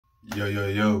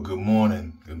Yo, good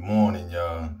morning,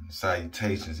 y'all.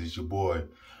 Salutations, it's your boy,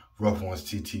 Rough Ones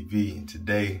TTV, and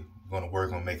today we're gonna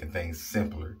work on making things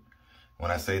simpler.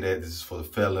 When I say that, this is for the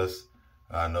fellas.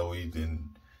 I know you've been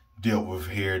dealt with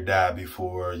hair dye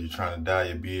before. You're trying to dye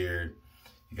your beard.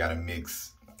 You gotta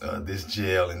mix this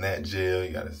gel and that gel.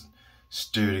 You gotta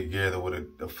stir together with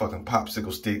a fucking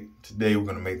popsicle stick. Today we're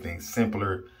gonna make things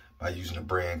simpler by using a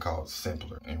brand called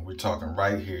Simpler. And we're talking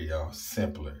right here, y'all,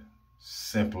 Simpler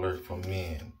for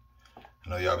men. I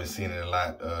know y'all been seeing it a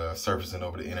lot surfacing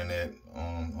over the internet,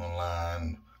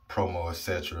 online, promo,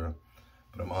 etc.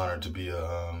 But I'm honored to be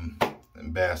a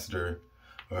ambassador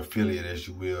or affiliate, as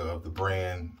you will, of the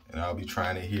brand. And I'll be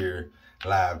trying it here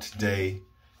live today.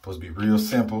 Supposed to be real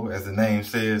simple, as the name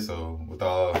says. So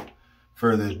without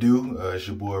further ado, it's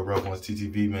your boy, Rough Ones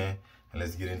TTV, man. And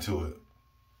let's get into it.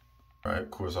 All right, of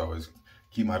course, I always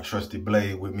keep my trusty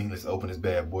blade with me. Let's open this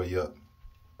bad boy up.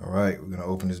 All right, we're gonna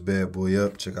open this bad boy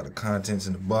up. Check out the contents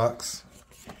in the box.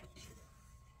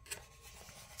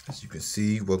 As you can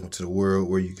see, welcome to the world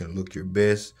where you can look your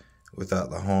best without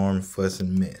the harm, fuss,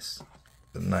 and mess.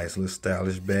 A nice little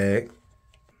stylish bag.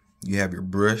 You have your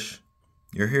brush,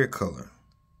 your hair color.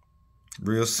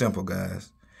 Real simple,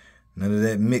 guys. None of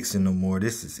that mixing no more.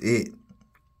 This is it.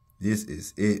 This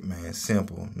is it, man.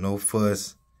 Simple, no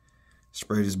fuss.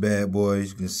 Spray this bad boy,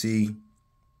 as you can see.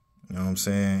 You know what I'm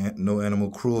saying? No animal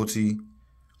cruelty,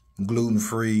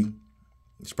 gluten-free.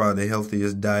 It's probably the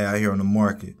healthiest dye out here on the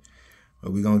market.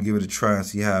 But we're going to give it a try and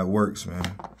see how it works,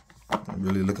 man. I'm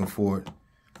really looking forward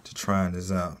to trying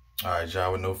this out. All right,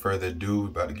 y'all, with no further ado, we're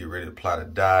about to get ready to apply the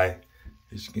dye.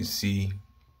 As you can see,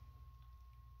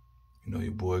 you know,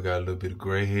 your boy got a little bit of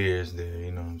gray hairs there,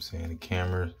 you know what I'm saying? The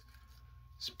camera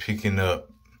is picking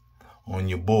up on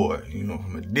your boy. You know,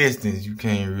 from a distance, you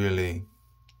can't really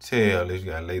tell if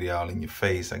you got a lady all in your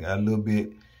face. I got a little bit,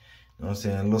 you know what I'm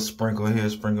saying, a little sprinkle here,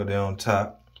 sprinkle there on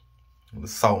top. A little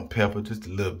salt and pepper, just a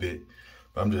little bit.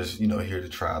 But I'm just, you know, here to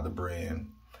try the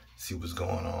brand, see what's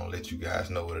going on, let you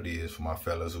guys know what it is for my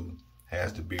fellas who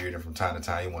has the beard and from time to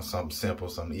time you want something simple,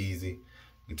 something easy.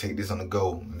 You can take this on the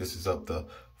go. And this is up to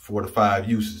 4 to 5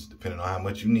 uses, depending on how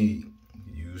much you need.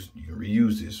 You can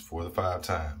reuse this 4 to 5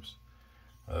 times.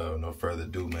 No further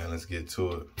ado, man, let's get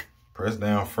to it. Press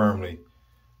down firmly.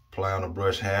 Apply on the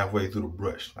brush halfway through the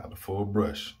brush, not the full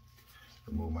brush.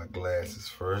 Remove my glasses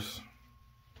first.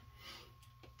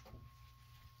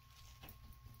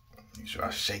 Make sure I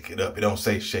shake it up. It don't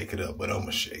say shake it up, but I'm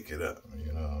gonna shake it up.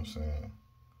 You know what I'm saying?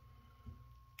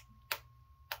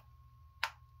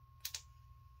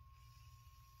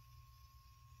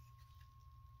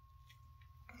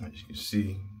 As you can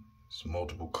see, it's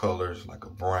multiple colors, like a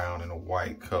brown and a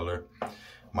white color.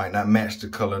 Might not match the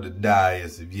color of the dye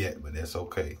as of yet, but that's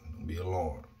okay. Don't be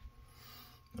alarmed.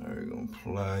 All right, gonna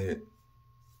apply it.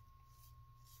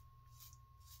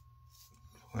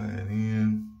 Apply it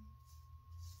in.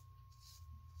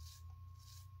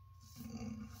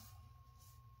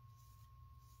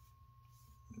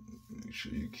 Make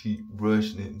sure you keep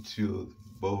brushing it until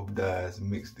both dyes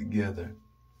mix together.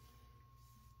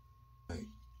 Like,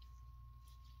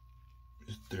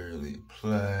 just thoroughly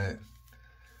apply it.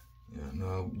 You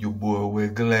know, your boy wear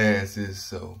glasses,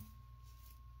 so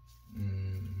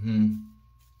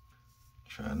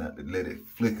try not to let it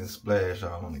flick and splash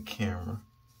all on the camera.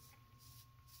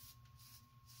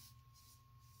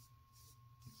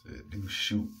 So it do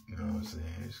shoot, you know what I'm saying?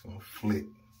 It's gonna flick.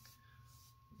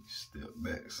 Step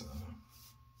back some.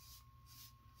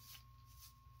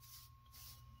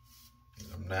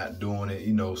 I'm not doing it,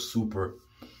 you know, super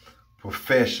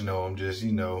professional. I'm just,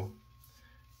 you know,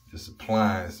 just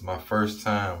applying. It's my first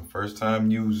time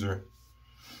user.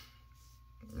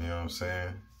 You know what I'm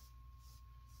saying?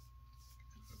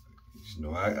 You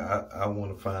know, I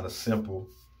want to find a simple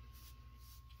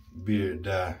beard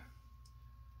dye.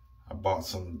 I bought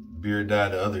some beard dye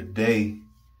the other day.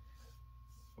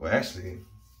 Well, actually,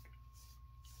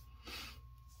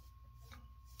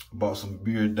 I bought some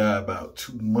beard dye about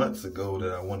 2 months ago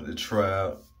that I wanted to try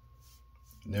out.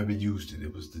 Never used it.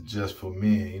 It was the just for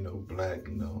men, you know, black,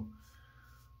 you know.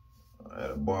 I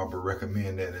had a barber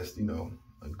recommend that as, you know,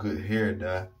 a good hair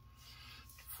dye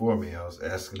for me. I was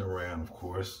asking around, of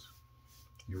course.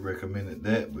 You recommended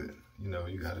that, but, you know,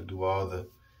 you got to do all the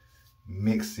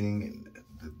mixing and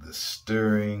the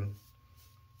stirring.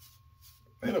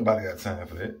 Ain't nobody got time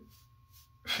for that.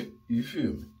 You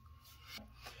feel me?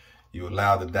 You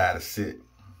allow the dye to sit.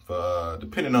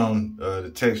 Depending on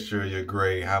the texture of your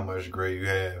gray, how much gray you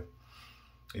have.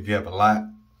 If you have a lot,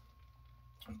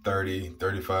 30,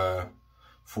 35,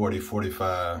 40,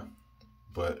 45.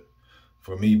 But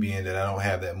for me, being that I don't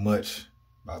have that much,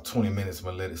 about 20 minutes, I'm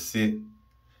gonna let it sit.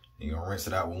 You're gonna rinse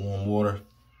it out with warm water,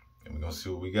 and we're gonna see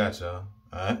what we got, y'all.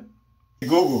 All right?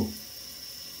 Google,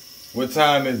 what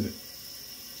time is it?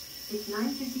 It's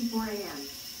 9:54 a.m.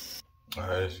 All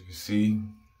right, as you can see,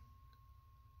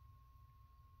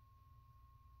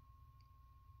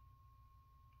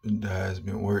 the dye has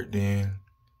been worked in.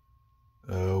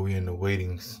 We're in the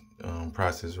waiting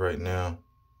process right now.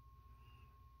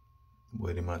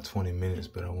 Waiting my 20 minutes,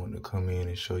 but I wanted to come in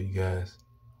and show you guys.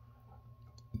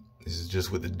 This is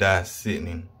just with the dye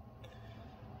sitting.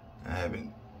 I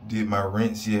haven't did my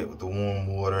rinse yet with the warm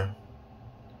water.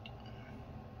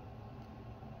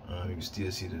 You can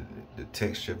still see the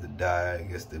texture of the dye. I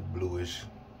guess the bluish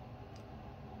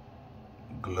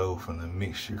glow from the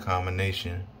mixture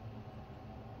combination.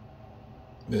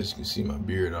 As you can see, my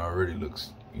beard already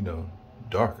looks, you know,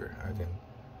 darker. I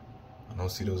don't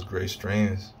see those gray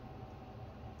strands,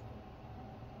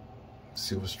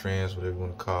 silver strands, whatever you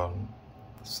want to call them,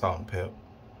 salt and pepper.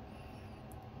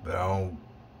 But I'm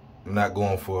not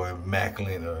going for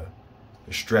immaculate or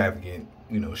extravagant,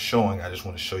 you know, showing. I just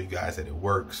want to show you guys that it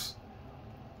works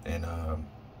and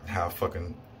how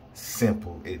fucking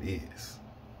simple it is.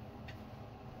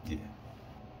 Yeah.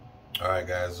 All right,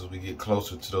 guys, as we get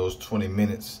closer to those 20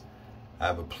 minutes,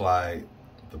 I've applied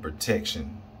the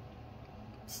protection.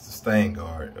 It's the stain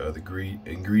guard. The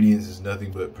ingredients is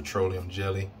nothing but petroleum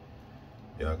jelly.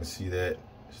 Y'all can see that.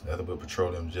 It's nothing but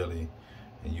petroleum jelly.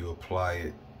 And you apply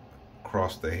it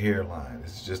across the hairline.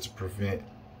 It's just to prevent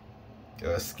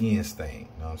skin stain.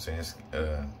 You know what I'm saying?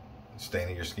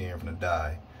 Staining your skin from the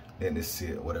dye. Letting it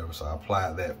sit, whatever. So I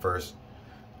applied that first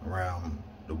around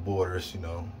the borders, you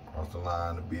know, across the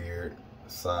line, the beard,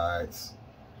 the sides,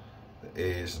 the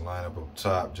edge, the line up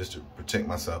top, just to protect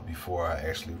myself before I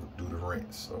actually do the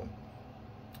rinse. So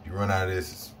if you run out of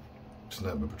this, it's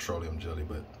nothing but petroleum jelly,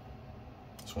 but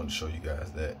just wanted to show you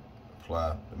guys that.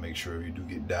 Apply to make sure if you do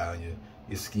get dye on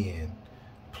your skin,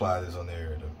 apply this on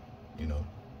there to, you know,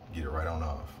 get it right on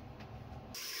off.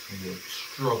 You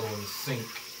struggle in the sink.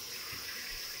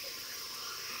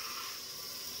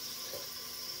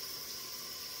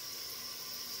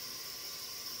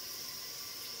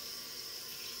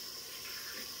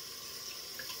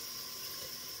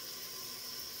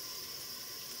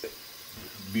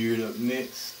 Beard up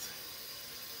next.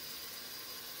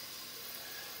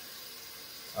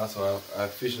 Also, I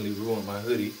officially ruined my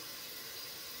hoodie,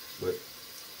 but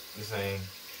this ain't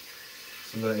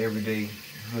some little everyday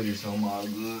hoodie, so I'm all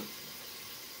good.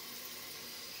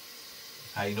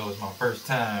 How you know it's my first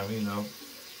time, you know.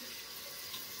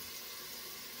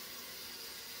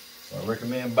 So I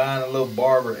recommend buying a little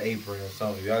barber apron or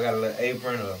something. If y'all got a little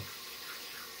apron or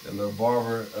a little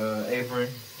barber apron,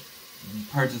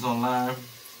 purchase online,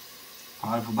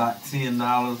 probably for about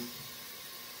 $10.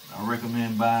 I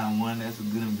recommend buying one. That's a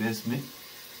good investment.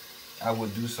 I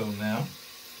would do so now.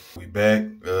 We back.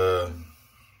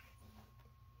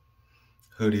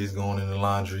 Hoodie is going in the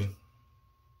laundry.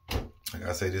 Like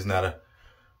I say, this is not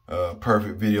a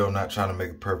perfect video. I'm not trying to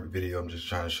make a perfect video. I'm just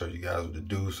trying to show you guys what to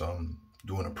do. So I'm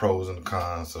doing the pros and the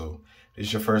cons. So if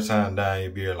it's your first time dyeing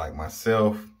your beard like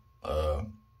myself,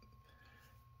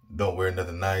 don't wear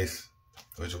nothing nice,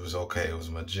 which was okay. It was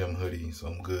my gym hoodie, so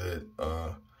I'm good.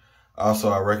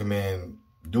 Also, I recommend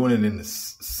doing it in the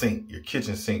sink, your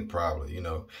kitchen sink probably. You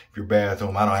know, if your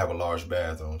bathroom, I don't have a large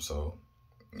bathroom, so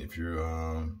if you're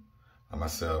like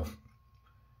myself,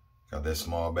 got that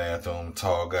small bathroom,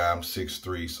 tall guy, I'm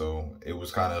 6'3", so it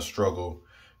was kind of a struggle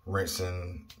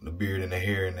rinsing the beard and the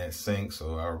hair in that sink.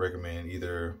 So I recommend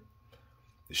either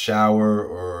the shower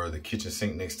or the kitchen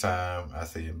sink next time. I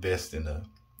say invest in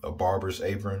a barber's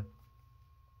apron.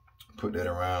 Put that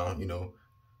around, you know.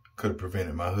 Could have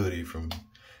prevented my hoodie from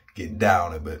getting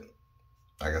down it, but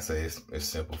like I say, it's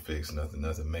simple fix,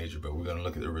 nothing major. But we're gonna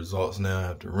look at the results now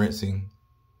after rinsing.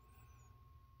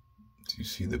 So you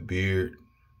see the beard.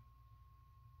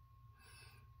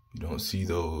 You don't see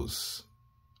those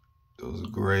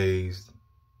grays.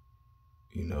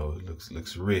 You know, it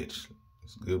looks rich.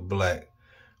 It's good black.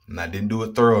 And I didn't do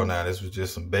it thorough now. This was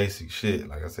just some basic shit.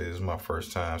 Like I said, this is my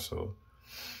first time, so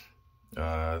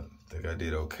I think I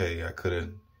did okay. I could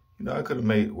have, you know, I could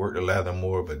have worked the lather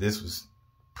more, but this was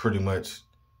pretty much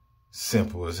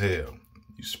simple as hell.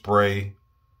 You spray,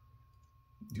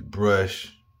 you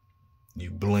brush,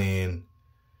 you blend,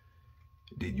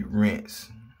 then you rinse.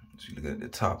 So you look at the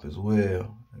top as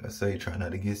well. Like I say, try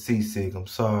not to get seasick. I'm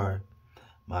sorry.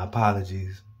 My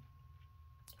apologies.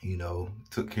 You know,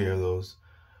 took care of those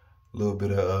little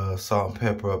bit of salt and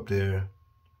pepper up there.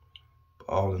 But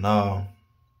all in all,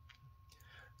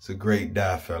 it's a great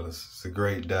dye, fellas. It's a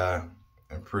great dye,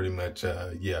 and pretty much,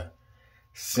 yeah,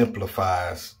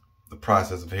 simplifies the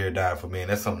process of hair dye for men.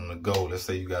 That's something to go. Let's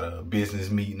say you got a business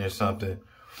meeting or something.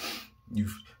 You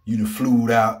done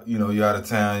flew out, you know, you're out of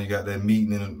town, you got that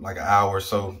meeting in like an hour or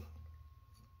so.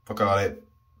 Fuck all that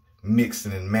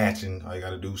mixing and matching. All you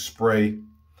gotta do, spray,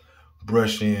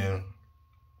 brush in,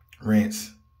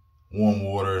 rinse, warm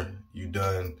water, you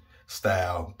done,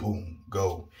 style, boom,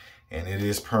 go. And it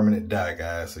is permanent dye,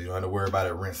 guys, so you don't have to worry about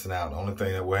it rinsing out. The only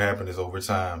thing that will happen is over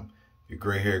time, your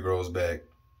gray hair grows back,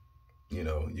 you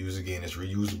know, use again. It's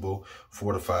reusable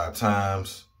 4 to 5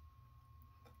 times.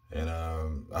 And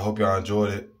I hope y'all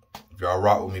enjoyed it. If y'all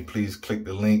rock with me, please click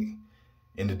the link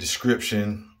in the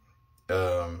description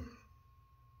and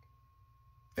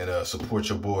support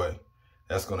your boy.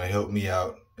 That's going to help me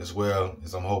out as well,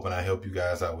 as I'm hoping I help you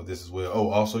guys out with this as well. Oh,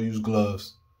 also use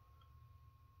gloves.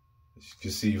 As you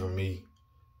can see from me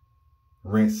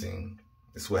rinsing,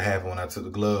 this is what happened when I took the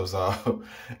gloves off.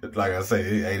 Like I say,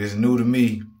 hey, this is new to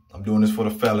me. I'm doing this for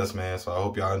the fellas, man. So I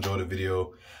hope y'all enjoyed the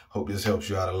video. Hope this helps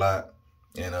you out a lot.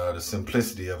 And the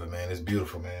simplicity of it, man, it's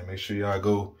beautiful, man. Make sure y'all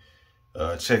go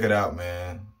check it out,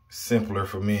 man. Simpler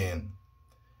for men.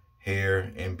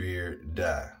 Hair and beard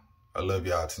dye. I love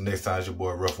y'all. Till next time, it's your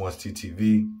boy Rough Ones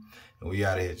TTV. And we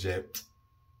out of here, Jack.